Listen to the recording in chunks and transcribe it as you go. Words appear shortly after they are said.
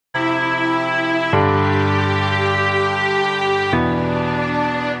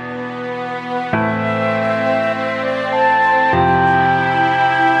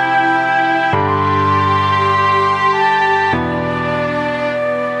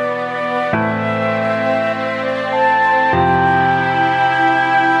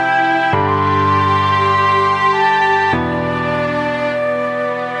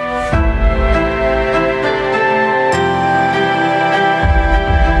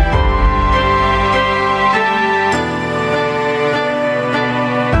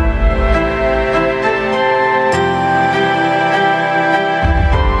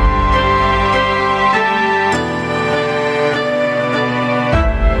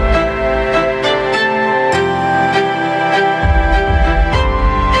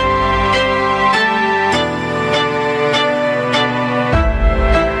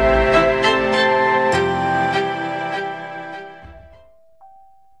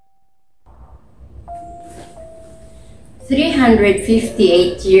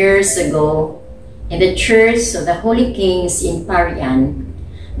358 years ago, in the Church of the Holy Kings in Parian,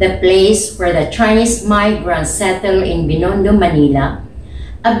 the place where the Chinese migrants settled in Binondo, Manila,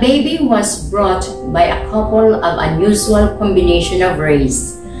 a baby was brought by a couple of unusual combination of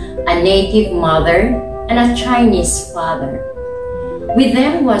race, a native mother and a Chinese father. With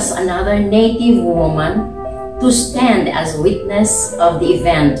them was another native woman to stand as witness of the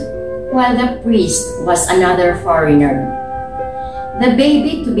event, while the priest was another foreigner. The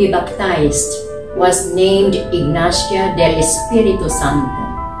baby to be baptized was named Ignacia del Espiritu Santo.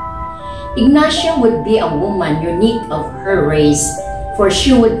 Ignacia would be a woman unique of her race, for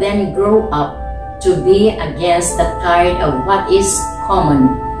she would then grow up to be against the tide of what is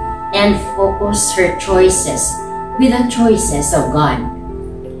common and focus her choices with the choices of God.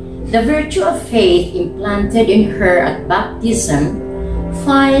 The virtue of faith implanted in her at baptism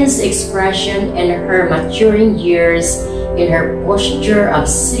finds expression in her maturing years in her posture of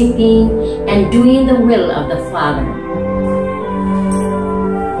seeking and doing the will of the Father.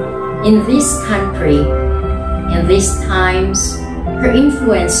 In this country, in these times, her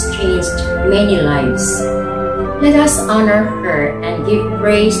influence changed many lives. Let us honor her and give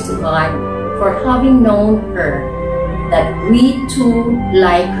praise to God for having known her, that we too,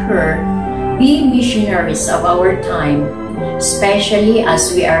 like her, be missionaries of our time, especially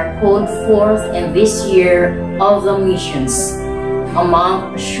as we are called forth in this year of the missions, a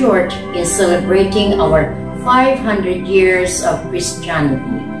month short in celebrating our 500 years of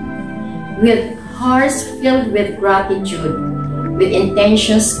Christianity. With hearts filled with gratitude, with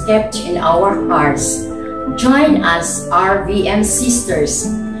intentions kept in our hearts, join us, RVM sisters,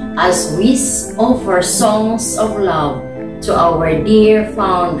 as we offer songs of love to our dear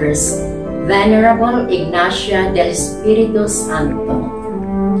Foundress, Venerable Ignacia del Espiritu Santo.